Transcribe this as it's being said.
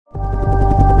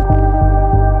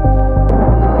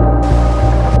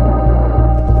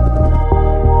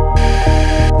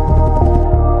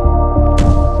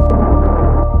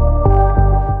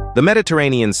The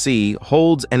Mediterranean Sea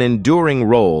holds an enduring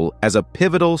role as a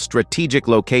pivotal strategic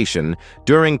location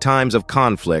during times of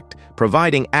conflict,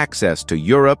 providing access to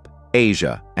Europe,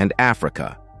 Asia, and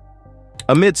Africa.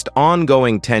 Amidst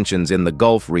ongoing tensions in the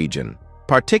Gulf region,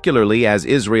 particularly as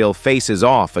Israel faces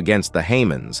off against the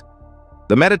Hamas,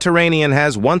 the Mediterranean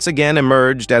has once again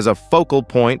emerged as a focal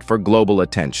point for global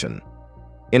attention.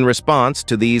 In response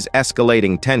to these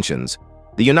escalating tensions,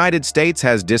 the United States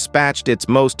has dispatched its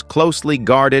most closely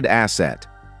guarded asset,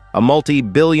 a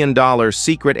multi-billion-dollar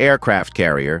secret aircraft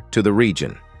carrier, to the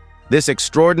region. This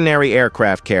extraordinary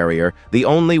aircraft carrier, the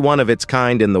only one of its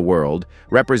kind in the world,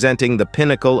 representing the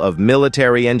pinnacle of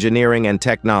military engineering and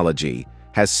technology,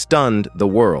 has stunned the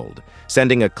world,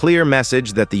 sending a clear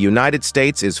message that the United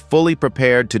States is fully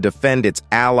prepared to defend its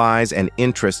allies and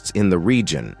interests in the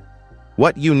region.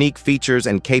 What unique features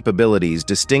and capabilities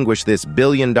distinguish this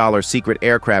billion-dollar secret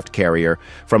aircraft carrier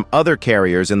from other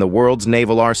carriers in the world's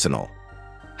naval arsenal?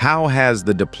 How has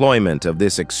the deployment of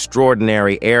this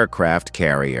extraordinary aircraft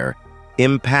carrier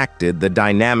impacted the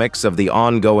dynamics of the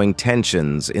ongoing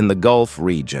tensions in the Gulf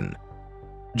region?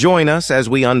 Join us as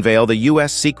we unveil the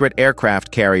U.S. secret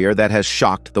aircraft carrier that has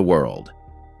shocked the world.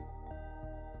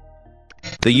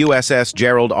 The USS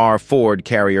Gerald R.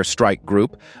 carrier strike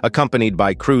group, accompanied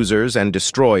by cruisers and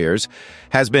destroyers,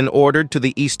 has been ordered to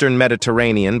the eastern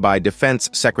Mediterranean by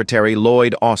Defense Secretary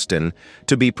Lloyd Austin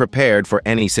to be prepared for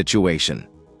any situation.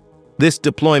 This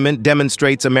deployment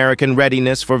demonstrates American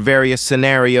readiness for various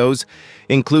scenarios,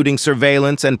 including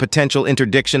surveillance and potential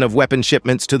interdiction of weapon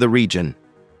shipments to the region.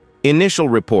 Initial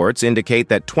reports indicate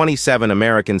that 27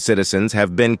 American citizens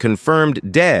have been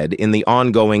confirmed dead in the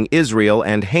ongoing Israel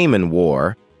and Hamas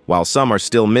war, while some are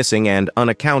still missing and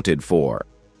unaccounted for.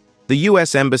 The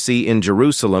U.S. Embassy in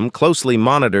Jerusalem closely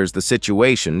monitors the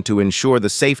situation to ensure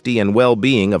the safety and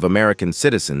well-being of American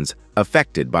citizens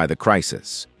affected by the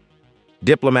crisis.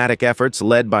 Diplomatic efforts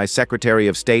led by Secretary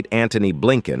of State Antony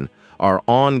Blinken are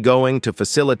ongoing to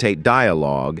facilitate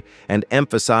dialogue and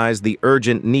emphasize the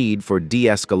urgent need for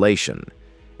de-escalation.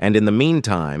 And in the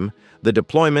meantime, the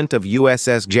deployment of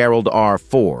USS Gerald R.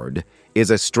 is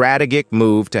a strategic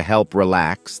move to help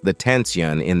relax the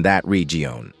tension in that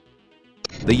region.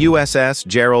 The USS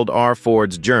Gerald R.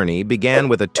 Ford's journey began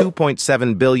with a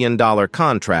 $2.7 billion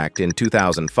contract in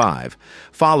 2005,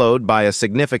 followed by a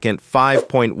significant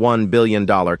 $5.1 billion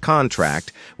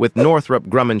contract with Northrop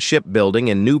Grumman Shipbuilding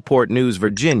in Newport News,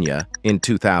 Virginia, in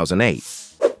 2008.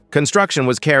 Construction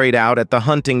was carried out at the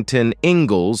Huntington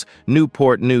Ingalls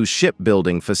Newport News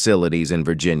shipbuilding facilities in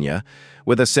Virginia,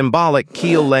 with a symbolic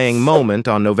keel-laying moment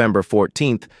on November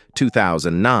 14,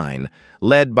 2009,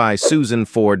 led by Susan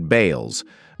Ford Bales,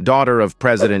 daughter of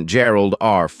President Gerald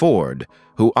R. Ford,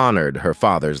 who honored her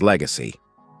father's legacy.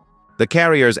 The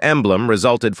carrier's emblem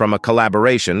resulted from a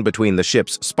collaboration between the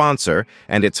ship's sponsor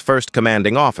and its first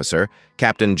commanding officer,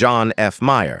 Captain John F.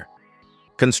 Meyer.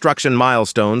 Construction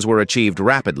milestones were achieved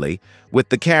rapidly, with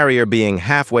the carrier being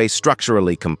halfway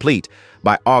structurally complete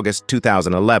by August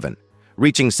 2011,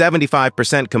 reaching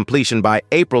 75% completion by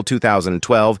April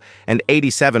 2012 and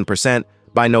 87%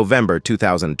 by November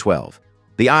 2012.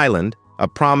 The island, a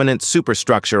prominent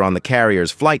superstructure on the carrier's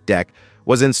flight deck,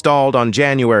 was installed on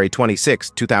January 26,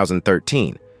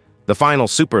 2013. The final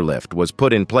superlift was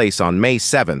put in place on May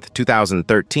 7,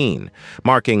 2013,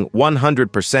 marking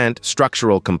 100%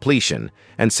 structural completion,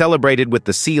 and celebrated with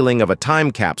the sealing of a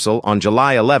time capsule on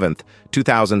July 11,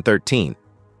 2013.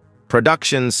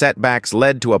 Production setbacks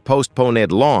led to a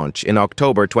postponed launch in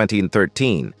October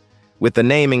 2013, with the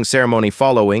naming ceremony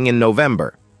following in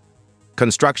November.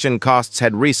 Construction costs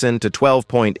had risen to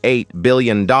 $12.8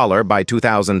 billion by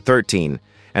 2013,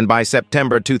 and by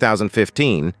September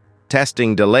 2015,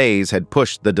 testing delays had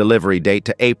pushed the delivery date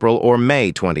to April or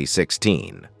May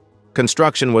 2016.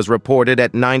 Construction was reported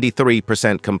at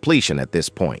 93% completion at this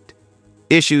point.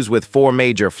 Issues with 4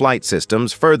 major flight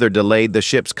systems further delayed the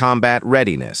ship's combat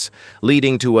readiness,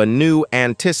 leading to a new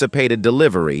anticipated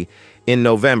delivery in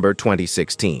November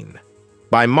 2016.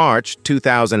 By March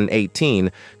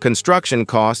 2018, construction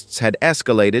costs had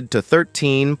escalated to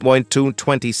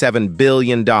 $13.227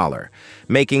 billion,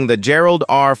 making the Gerald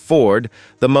R. Ford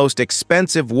the most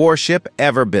expensive warship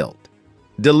ever built.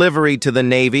 Delivery to the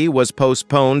Navy was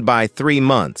postponed by 3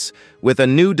 months, with a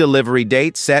new delivery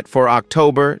date set for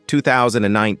October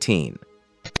 2019.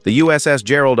 The USS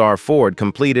Gerald R.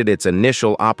 completed its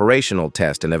initial operational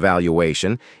test and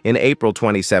evaluation in April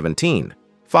 2017,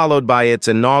 followed by its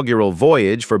inaugural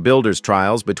voyage for builder's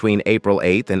trials between April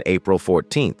 8th and April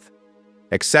 14th.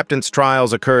 Acceptance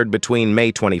trials occurred between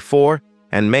May 24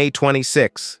 and May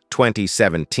 26,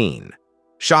 2017.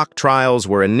 Shock trials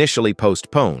were initially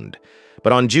postponed,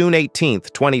 But on June 18,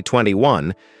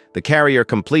 2021, the carrier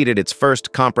completed its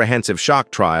first comprehensive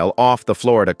shock trial off the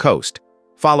Florida coast,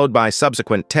 followed by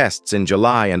subsequent tests in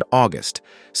July and August,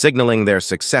 signaling their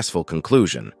successful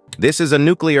conclusion. This is a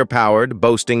nuclear-powered,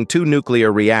 boasting 2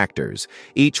 nuclear reactors,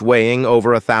 each weighing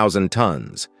over 1,000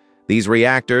 tons. These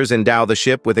reactors endow the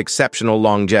ship with exceptional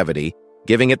longevity,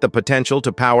 giving it the potential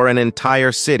to power an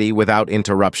entire city without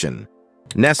interruption.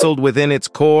 Nestled within its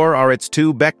core are its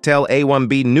 2 Bechtel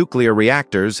A1B nuclear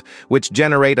reactors, which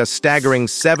generate a staggering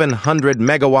 700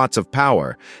 megawatts of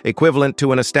power, equivalent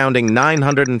to an astounding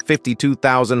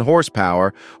 952,000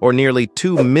 horsepower, or nearly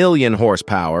 2 million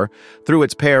horsepower, through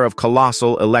its pair of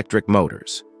colossal electric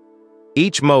motors.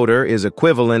 Each motor is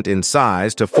equivalent in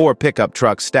size to 4 pickup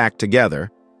trucks stacked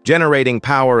together, generating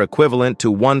power equivalent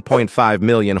to 1.5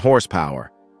 million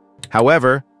horsepower.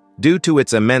 However, due to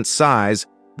its immense size,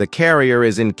 the carrier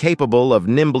is incapable of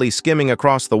nimbly skimming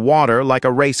across the water like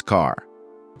a race car.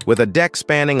 With a deck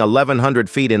spanning 1,100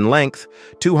 feet in length,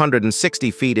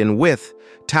 260 feet in width,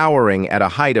 towering at a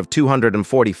height of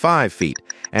 245 feet,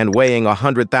 and weighing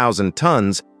 100,000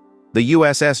 tons, the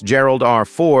USS Gerald R.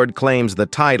 Ford claims the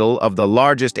title of the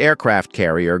largest aircraft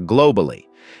carrier globally,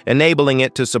 enabling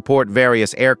it to support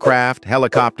various aircraft,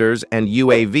 helicopters, and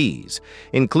UAVs,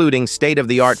 including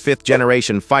state-of-the-art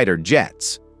 5th-generation fighter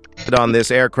jets. On this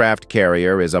aircraft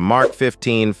carrier is a Mark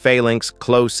 15 Phalanx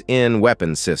close-in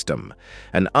weapon system,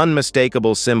 an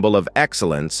unmistakable symbol of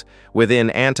excellence within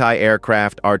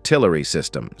anti-aircraft artillery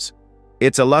systems.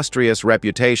 Its illustrious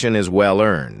reputation is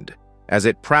well-earned, as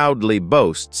it proudly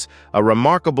boasts a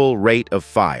remarkable rate of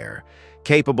fire,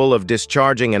 capable of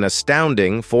discharging an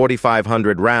astounding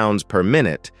 4,500 rounds per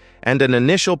minute and an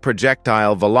initial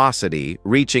projectile velocity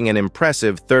reaching an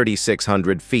impressive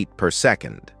 3,600 feet per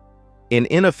second. In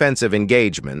inoffensive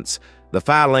engagements, the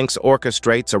Phalanx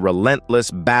orchestrates a relentless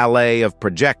ballet of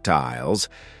projectiles,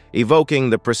 evoking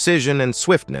the precision and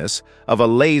swiftness of a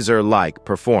laser-like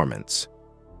performance.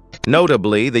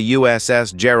 Notably, the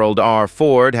USS Gerald R.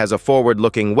 Ford has a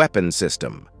forward-looking weapon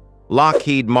system,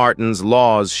 Lockheed Martin's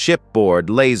Law's shipboard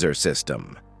laser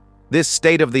system. This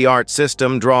state-of-the-art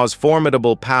system draws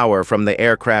formidable power from the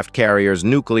aircraft carrier's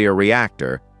nuclear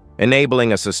reactor,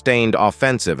 enabling a sustained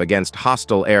offensive against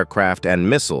hostile aircraft and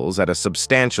missiles at a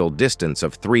substantial distance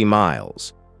of 3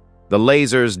 miles. The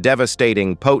laser's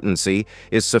devastating potency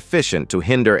is sufficient to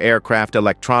hinder aircraft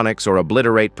electronics or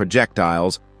obliterate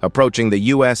projectiles approaching the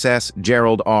USS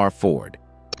Gerald R. Ford.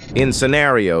 In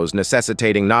scenarios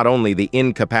necessitating not only the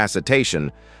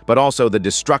incapacitation, but also the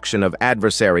destruction of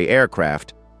adversary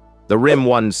aircraft, the RIM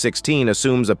 116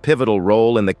 assumes a pivotal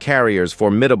role in the carrier's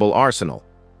formidable arsenal.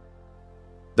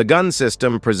 The gun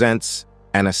system presents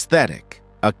an aesthetic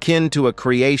akin to a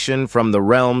creation from the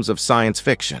realms of science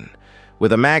fiction,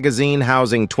 with a magazine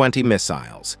housing 20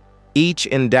 missiles, each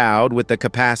endowed with the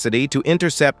capacity to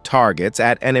intercept targets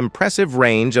at an impressive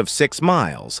range of 6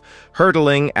 miles,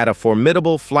 hurtling at a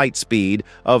formidable flight speed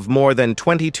of more than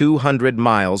 2,200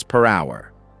 miles per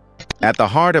hour. At the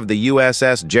heart of the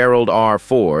USS Gerald R.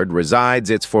 Ford resides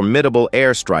its formidable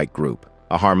airstrike group,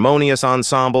 a harmonious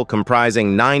ensemble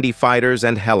comprising 90 fighters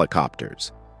and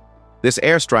helicopters. This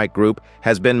airstrike group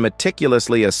has been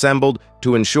meticulously assembled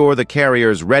to ensure the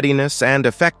carrier's readiness and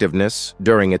effectiveness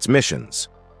during its missions.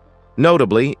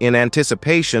 Notably, in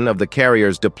anticipation of the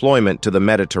carrier's deployment to the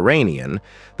Mediterranean,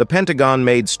 the Pentagon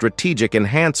made strategic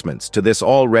enhancements to this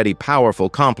already powerful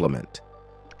complement.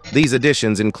 These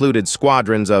additions included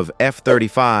squadrons of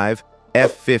F-35,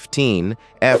 F-15,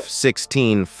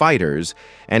 F-16 fighters,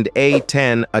 and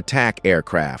A-10 attack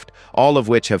aircraft, all of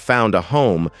which have found a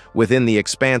home within the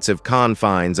expansive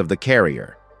confines of the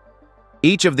carrier.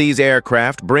 Each of these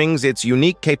aircraft brings its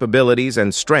unique capabilities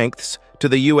and strengths to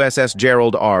the USS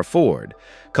Gerald R. Ford,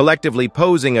 collectively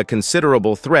posing a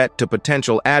considerable threat to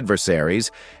potential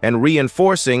adversaries and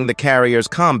reinforcing the carrier's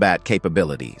combat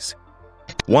capabilities.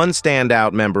 One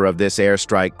standout member of this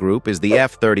airstrike group is the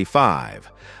F-35,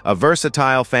 a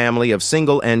versatile family of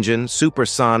single-engine,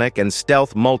 supersonic, and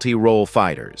stealth multi-role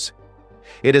fighters.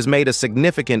 It has made a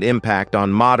significant impact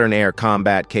on modern air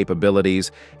combat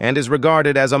capabilities and is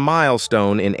regarded as a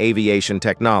milestone in aviation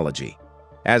technology.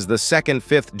 As the second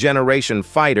fifth-generation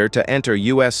fighter to enter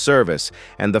U.S. service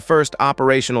and the first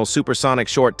operational supersonic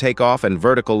short takeoff and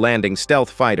vertical landing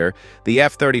stealth fighter, the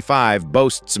F-35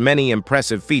 boasts many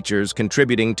impressive features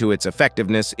contributing to its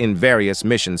effectiveness in various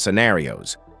mission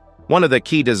scenarios. One of the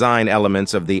key design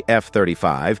elements of the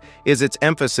F-35 is its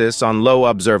emphasis on low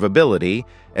observability,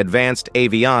 advanced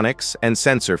avionics, and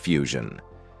sensor fusion.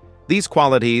 These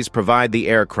qualities provide the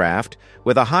aircraft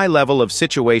with a high level of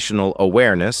situational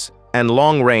awareness and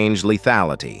long-range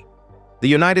lethality. The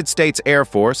United States Air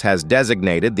Force has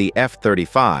designated the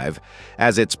F-35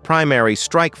 as its primary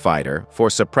strike fighter for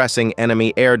suppressing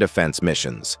enemy air defense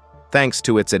missions, thanks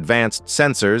to its advanced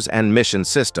sensors and mission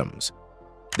systems.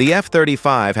 The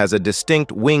F-35 has a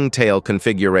distinct wing-tail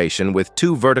configuration with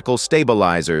two vertical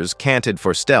stabilizers canted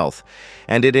for stealth,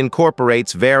 and it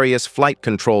incorporates various flight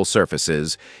control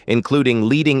surfaces, including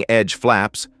leading-edge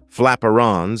flaps,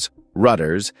 flaperons,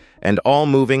 rudders, and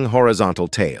all-moving horizontal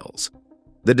tails.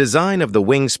 The design of the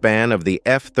wingspan of the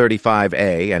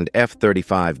F-35A and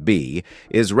F-35B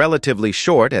is relatively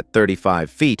short at 35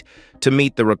 feet to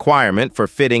meet the requirement for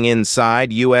fitting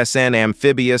inside USN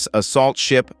amphibious assault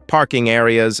ship parking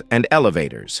areas and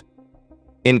elevators.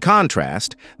 In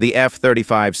contrast, the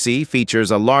F-35C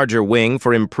features a larger wing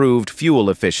for improved fuel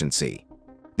efficiency.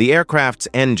 The aircraft's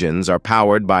engines are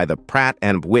powered by the Pratt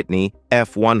 & Whitney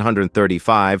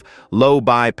F-135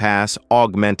 low-bypass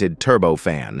augmented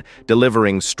turbofan,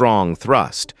 delivering strong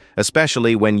thrust,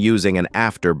 especially when using an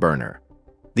afterburner.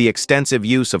 The extensive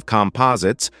use of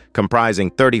composites, comprising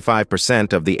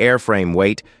 35% of the airframe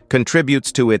weight,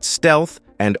 contributes to its stealth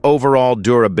and overall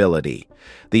durability.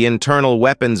 The internal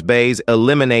weapons bays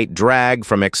eliminate drag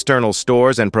from external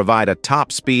stores and provide a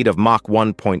top speed of Mach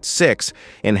 1.6,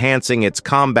 enhancing its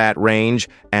combat range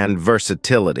and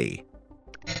versatility.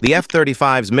 The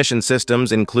F-35's mission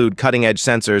systems include cutting-edge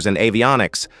sensors and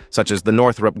avionics, such as the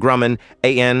Northrop Grumman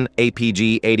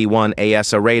AN/APG-81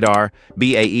 AESA radar,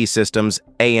 BAE Systems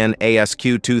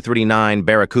AN/ASQ-239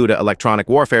 Barracuda electronic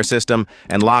warfare system,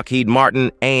 and Lockheed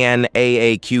Martin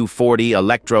AN/AAQ-40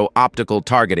 electro-optical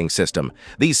targeting system.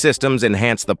 These systems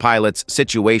enhance the pilot's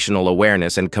situational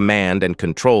awareness and command and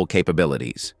control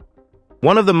capabilities.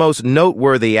 One of the most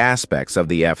noteworthy aspects of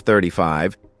the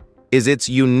F-35 is its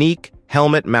unique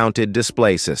helmet-mounted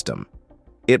display system.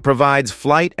 It provides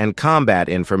flight and combat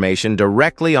information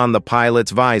directly on the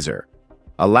pilot's visor,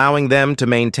 allowing them to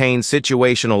maintain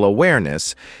situational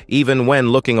awareness even when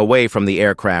looking away from the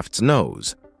aircraft's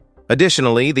nose.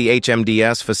 Additionally, the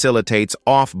HMDS facilitates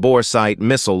off-boresight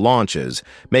missile launches,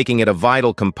 making it a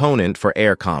vital component for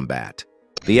air combat.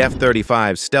 The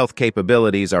F-35's stealth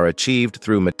capabilities are achieved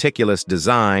through meticulous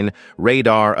design,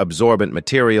 radar-absorbent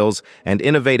materials, and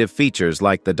innovative features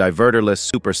like the diverterless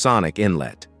supersonic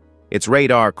inlet. Its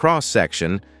radar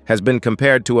cross-section has been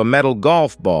compared to a metal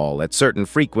golf ball at certain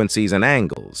frequencies and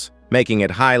angles, making it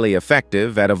highly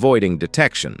effective at avoiding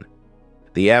detection.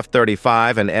 The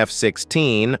F-35 and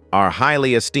F-16 are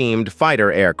highly esteemed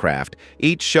fighter aircraft,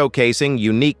 each showcasing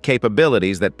unique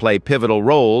capabilities that play pivotal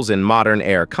roles in modern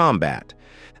air combat.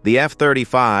 The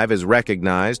F-35 is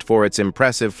recognized for its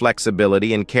impressive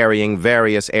flexibility in carrying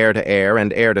various air-to-air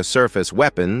and air-to-surface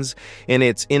weapons in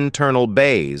its internal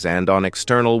bays and on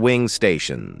external wing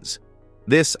stations.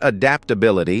 This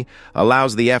adaptability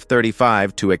allows the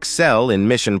F-35 to excel in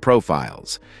mission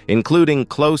profiles, including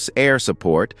close air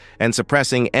support and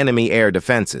suppressing enemy air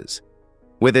defenses.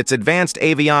 With its advanced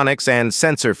avionics and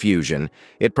sensor fusion,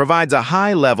 it provides a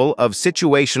high level of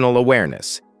situational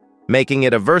awareness, making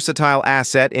it a versatile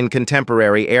asset in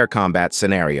contemporary air combat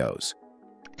scenarios.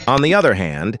 On the other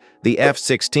hand, the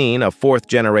F-16, a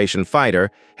fourth-generation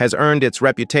fighter, has earned its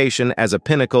reputation as a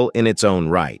pinnacle in its own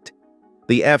right.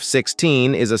 The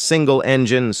F-16 is a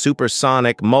single-engine,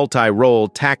 supersonic, multi-role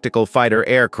tactical fighter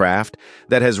aircraft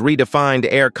that has redefined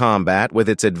air combat with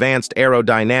its advanced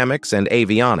aerodynamics and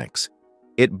avionics.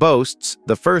 It boasts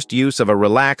the first use of a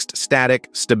relaxed static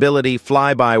stability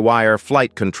fly-by-wire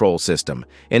flight control system,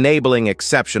 enabling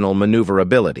exceptional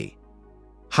maneuverability.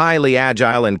 Highly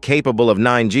agile and capable of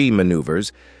 9G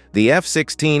maneuvers, the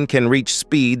F-16 can reach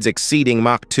speeds exceeding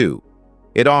Mach 2.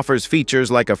 It offers features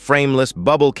like a frameless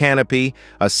bubble canopy,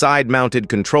 a side-mounted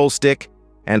control stick,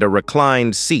 and a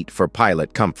reclined seat for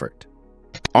pilot comfort.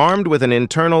 Armed with an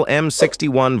internal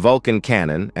M61 Vulcan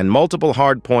cannon and multiple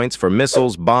hardpoints for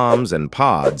missiles, bombs, and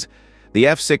pods, the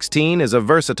F-16 is a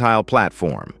versatile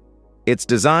platform. It's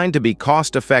designed to be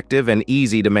cost-effective and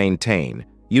easy to maintain,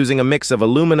 using a mix of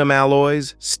aluminum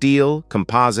alloys, steel,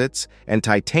 composites, and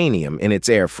titanium in its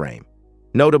airframe.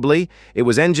 Notably, it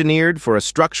was engineered for a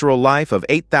structural life of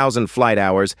 8,000 flight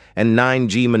hours and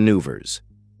 9G maneuvers.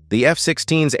 The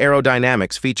F-16's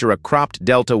aerodynamics feature a cropped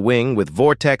delta wing with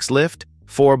vortex lift,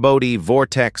 forebody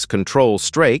vortex control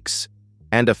strakes,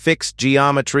 and a fixed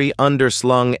geometry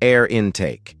underslung air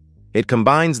intake. It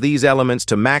combines these elements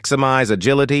to maximize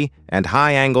agility and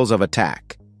high angles of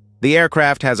attack. The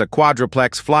aircraft has a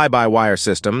quadruplex fly-by-wire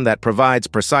system that provides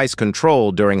precise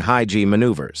control during high-G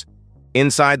maneuvers.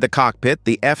 Inside the cockpit,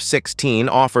 the F-16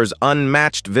 offers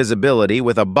unmatched visibility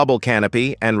with a bubble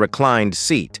canopy and reclined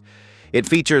seat. It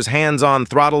features hands-on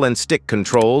throttle and stick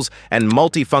controls and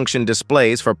multifunction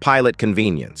displays for pilot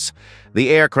convenience. The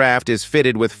aircraft is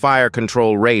fitted with fire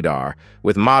control radar,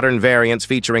 with modern variants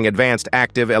featuring advanced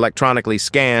active electronically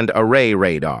scanned array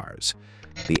radars.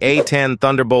 The A-10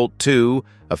 Thunderbolt II,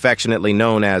 affectionately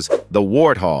known as the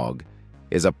Warthog,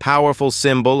 is a powerful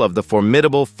symbol of the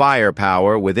formidable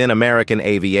firepower within American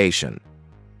aviation.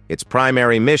 Its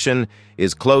primary mission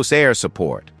is close air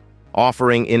support,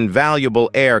 offering invaluable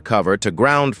air cover to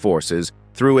ground forces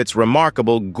through its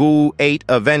remarkable GU-8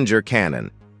 Avenger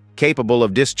cannon, capable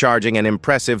of discharging an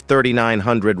impressive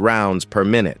 3,900 rounds per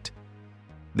minute.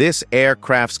 This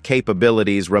aircraft's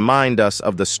capabilities remind us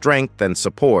of the strength and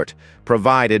support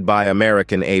provided by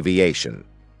American aviation.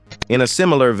 In a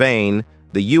similar vein,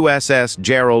 the USS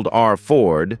Gerald R.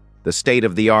 Ford, the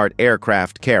state-of-the-art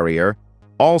aircraft carrier,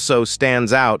 also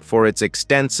stands out for its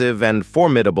extensive and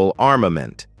formidable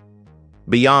armament.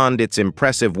 Beyond its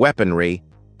impressive weaponry,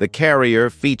 the carrier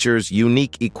features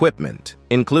unique equipment,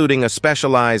 including a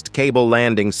specialized cable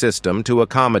landing system to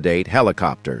accommodate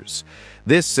helicopters.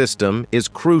 This system is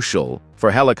crucial for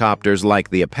helicopters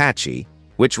like the Apache,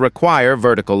 which require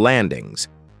vertical landings.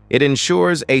 It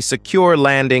ensures a secure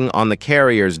landing on the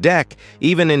carrier's deck,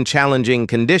 even in challenging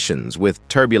conditions with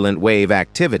turbulent wave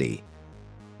activity.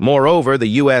 Moreover,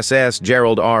 the USS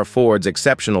Gerald R. Ford's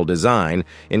exceptional design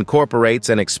incorporates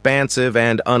an expansive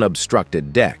and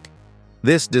unobstructed deck.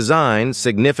 This design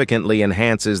significantly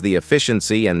enhances the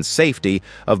efficiency and safety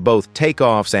of both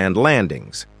takeoffs and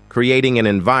landings, creating an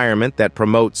environment that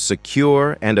promotes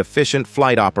secure and efficient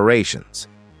flight operations.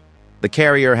 The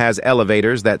carrier has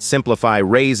elevators that simplify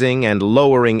raising and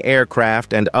lowering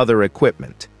aircraft and other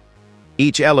equipment.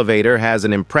 Each elevator has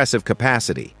an impressive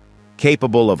capacity,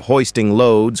 capable of hoisting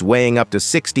loads weighing up to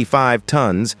 65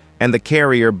 tons, and the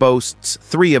carrier boasts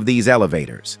 3 of these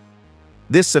elevators.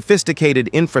 This sophisticated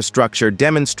infrastructure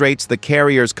demonstrates the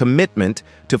carrier's commitment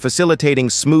to facilitating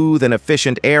smooth and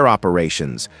efficient air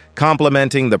operations,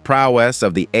 complementing the prowess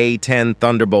of the A-10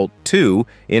 Thunderbolt II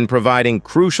in providing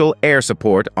crucial air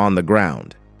support on the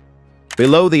ground.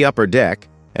 Below the upper deck,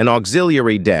 an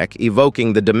auxiliary deck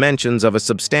evoking the dimensions of a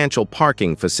substantial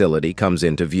parking facility comes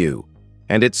into view,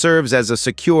 and it serves as a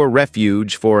secure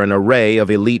refuge for an array of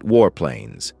elite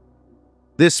warplanes.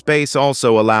 This space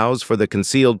also allows for the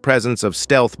concealed presence of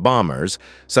stealth bombers,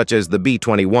 such as the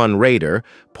B-21 Raider,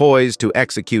 poised to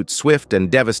execute swift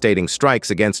and devastating strikes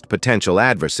against potential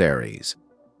adversaries.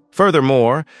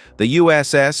 Furthermore, the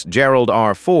USS Gerald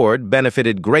R. Ford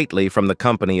benefited greatly from the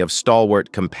company of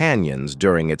stalwart companions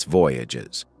during its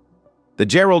voyages. The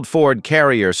Gerald Ford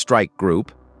Carrier Strike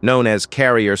Group, known as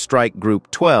Carrier Strike Group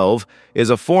 12,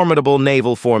 is a formidable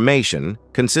naval formation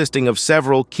consisting of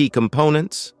several key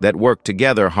components that work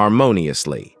together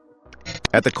harmoniously.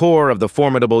 At the core of the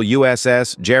formidable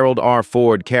USS Gerald R.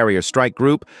 Ford Carrier Strike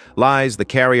Group lies the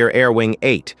Carrier Air Wing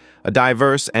 8, a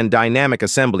diverse and dynamic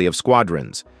assembly of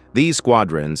squadrons. These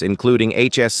squadrons, including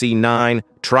HSC-9,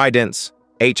 Tridents,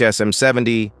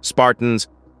 HSM-70, Spartans,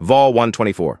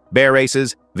 Vol-124, Bear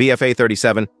Aces,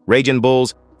 VFA-37, Raging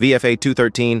Bulls,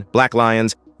 VFA-213, Black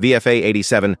Lions,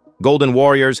 VFA-87, Golden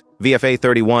Warriors,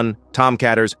 VFA-31,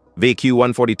 Tomcatters,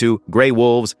 VQ-142, Gray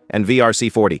Wolves, and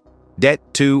VRC-40.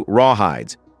 Det-2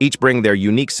 Rawhides each bring their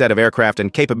unique set of aircraft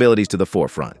and capabilities to the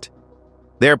forefront.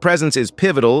 Their presence is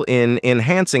pivotal in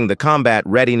enhancing the combat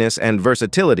readiness and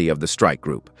versatility of the strike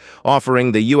group,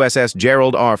 offering the USS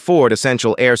Gerald R. Ford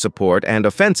essential air support and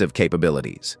offensive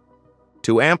capabilities.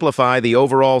 To amplify the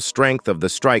overall strength of the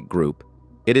strike group,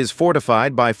 it is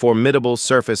fortified by formidable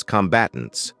surface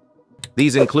combatants.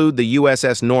 These include the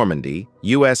USS Normandy,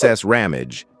 USS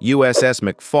Ramage, USS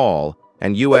McFall,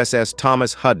 and USS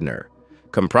Thomas Hudner,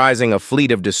 comprising a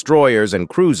fleet of destroyers and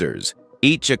cruisers,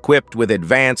 each equipped with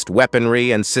advanced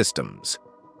weaponry and systems.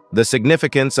 The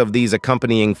significance of these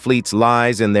accompanying fleets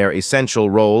lies in their essential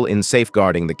role in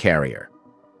safeguarding the carrier.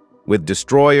 With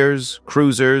destroyers,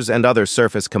 cruisers, and other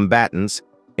surface combatants,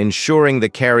 ensuring the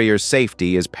carrier's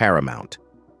safety is paramount.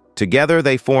 Together,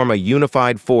 they form a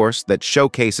unified force that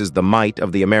showcases the might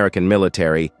of the American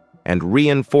military and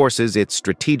reinforces its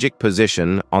strategic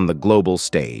position on the global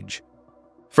stage.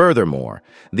 Furthermore,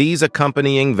 these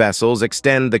accompanying vessels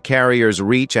extend the carrier's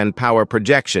reach and power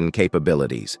projection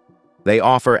capabilities. They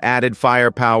offer added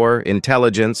firepower,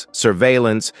 intelligence,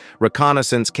 surveillance,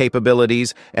 reconnaissance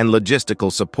capabilities, and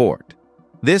logistical support.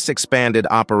 This expanded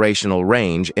operational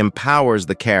range empowers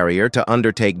the carrier to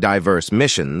undertake diverse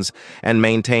missions and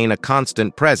maintain a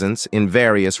constant presence in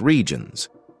various regions.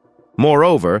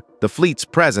 Moreover, the fleet's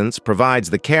presence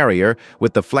provides the carrier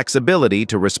with the flexibility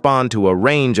to respond to a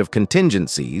range of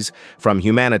contingencies, from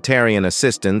humanitarian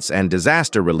assistance and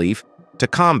disaster relief to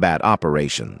combat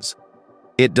operations.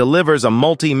 It delivers a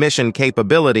multi-mission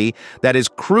capability that is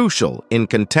crucial in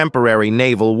contemporary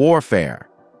naval warfare.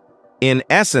 In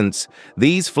essence,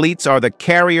 these fleets are the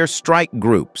carrier strike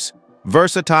groups,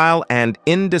 versatile and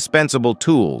indispensable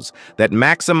tools that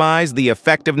maximize the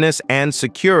effectiveness and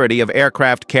security of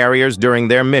aircraft carriers during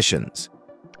their missions.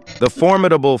 The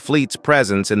formidable fleet's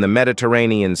presence in the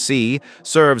Mediterranean Sea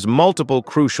serves multiple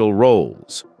crucial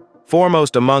roles.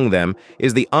 Foremost among them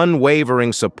is the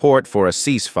unwavering support for a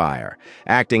ceasefire,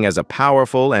 acting as a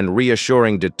powerful and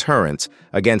reassuring deterrent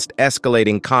against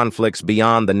escalating conflicts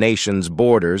beyond the nation's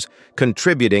borders,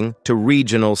 contributing to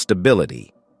regional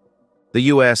stability. The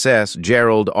USS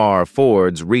Gerald R.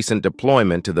 Ford's recent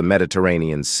deployment to the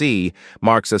Mediterranean Sea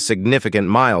marks a significant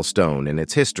milestone in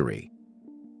its history.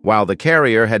 While the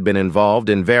carrier had been involved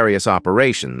in various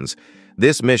operations,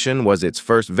 this mission was its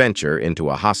first venture into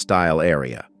a hostile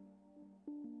area.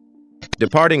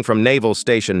 Departing from Naval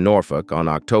Station Norfolk on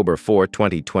October 4,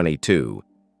 2022,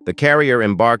 the carrier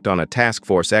embarked on a task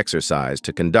force exercise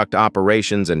to conduct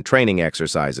operations and training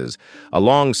exercises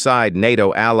alongside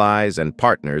NATO allies and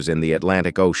partners in the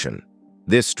Atlantic Ocean.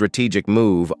 This strategic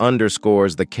move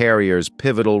underscores the carrier's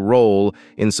pivotal role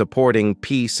in supporting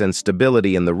peace and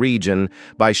stability in the region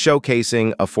by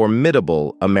showcasing a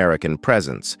formidable American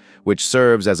presence, which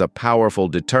serves as a powerful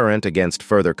deterrent against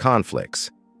further conflicts.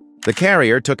 The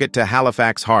carrier took it to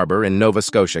Halifax Harbor in Nova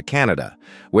Scotia, Canada,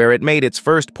 where it made its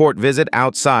first port visit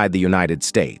outside the United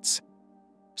States.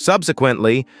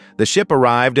 Subsequently, the ship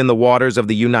arrived in the waters of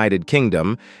the United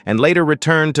Kingdom and later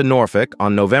returned to Norfolk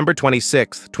on November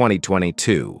 26,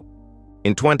 2022.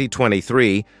 In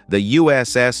 2023, the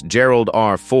USS Gerald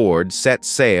R. Ford set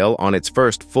sail on its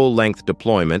first full-length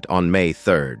deployment on May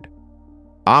 3rd.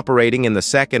 Operating in the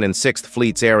 2nd and 6th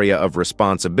Fleet's area of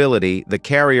responsibility, the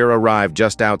carrier arrived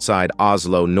just outside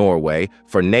Oslo, Norway,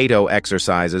 for NATO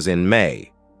exercises in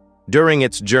May. During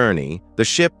its journey, the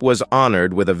ship was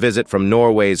honored with a visit from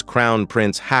Norway's Crown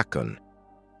Prince Haakon.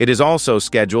 It is also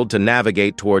scheduled to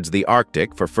navigate towards the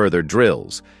Arctic for further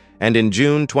drills, and in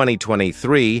June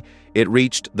 2023, it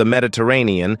reached the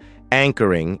Mediterranean,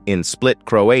 anchoring in Split,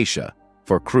 Croatia,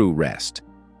 for crew rest.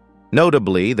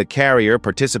 Notably, the carrier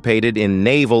participated in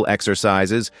naval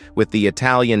exercises with the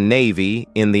Italian Navy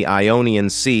in the Ionian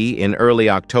Sea in early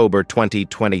October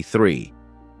 2023,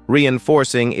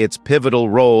 reinforcing its pivotal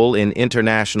role in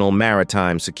international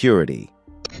maritime security.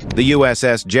 The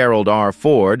USS Gerald R.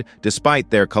 Ford, despite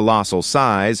their colossal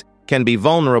size, can be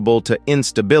vulnerable to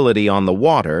instability on the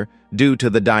water due to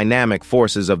the dynamic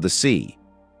forces of the sea.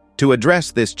 To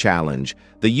address this challenge,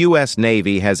 the U.S.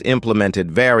 Navy has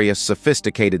implemented various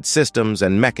sophisticated systems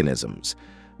and mechanisms.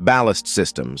 Ballast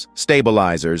systems,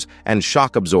 stabilizers, and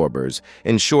shock absorbers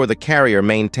ensure the carrier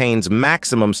maintains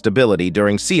maximum stability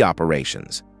during sea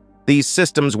operations. These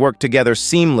systems work together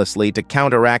seamlessly to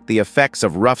counteract the effects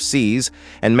of rough seas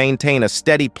and maintain a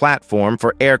steady platform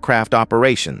for aircraft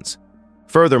operations.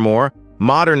 Furthermore,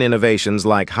 modern innovations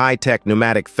like high-tech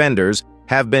pneumatic fenders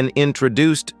have been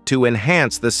introduced to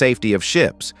enhance the safety of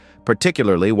ships,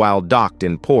 particularly while docked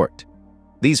in port.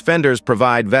 These fenders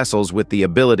provide vessels with the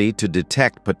ability to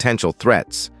detect potential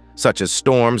threats, such as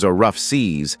storms or rough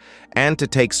seas, and to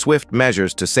take swift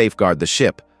measures to safeguard the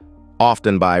ship,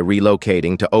 often by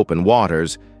relocating to open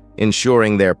waters,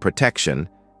 ensuring their protection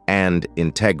and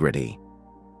integrity.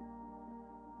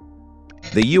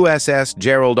 The USS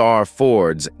Gerald R.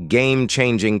 Ford's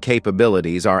game-changing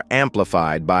capabilities are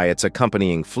amplified by its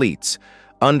accompanying fleets,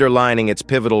 underlining its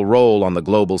pivotal role on the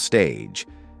global stage.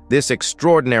 This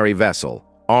extraordinary vessel,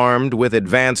 armed with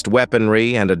advanced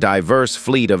weaponry and a diverse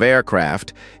fleet of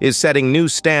aircraft, is setting new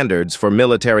standards for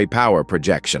military power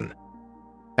projection.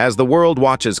 As the world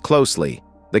watches closely,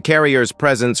 the carrier's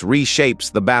presence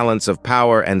reshapes the balance of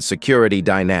power and security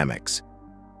dynamics.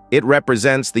 It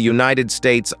represents the United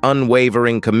States'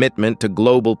 unwavering commitment to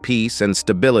global peace and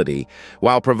stability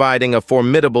while providing a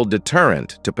formidable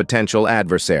deterrent to potential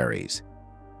adversaries.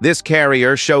 This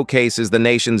carrier showcases the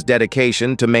nation's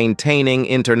dedication to maintaining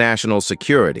international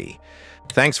security.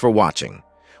 Thanks for watching.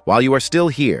 While you are still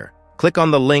here, click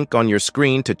on the link on your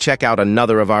screen to check out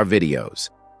another of our videos.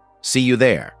 See you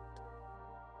there.